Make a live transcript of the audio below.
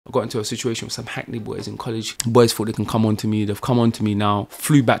I got into a situation with some Hackney boys in college. Boys thought they can come on to me. They've come on to me now.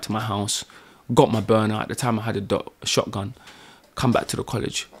 Flew back to my house. Got my burner. At the time I had a shotgun. Come back to the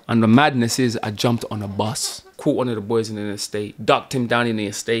college. And the madness is I jumped on a bus. Caught one of the boys in an estate. Ducked him down in the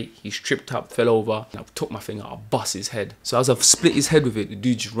estate. He tripped up, fell over. And I took my thing out. I bust his head. So as I've split his head with it, the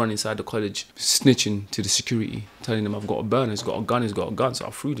dude just run inside the college. Snitching to the security. Telling them I've got a burner. He's got a gun. He's got a gun. So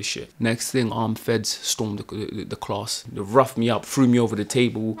I threw the shit. Next thing, armed feds stormed the class. They roughed me up. Threw me over the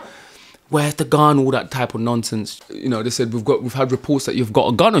table. Where's the gun? All that type of nonsense. You know, they said, we've had reports that you've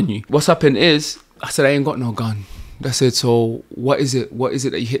got a gun on you. What's happened is, I said, I ain't got no gun. They said, so what is it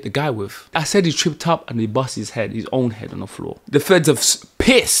that you hit the guy with? I said he tripped up and he bust his own head on the floor. The feds have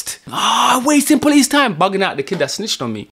pissed. Wasting police time, bugging out the kid that snitched on me.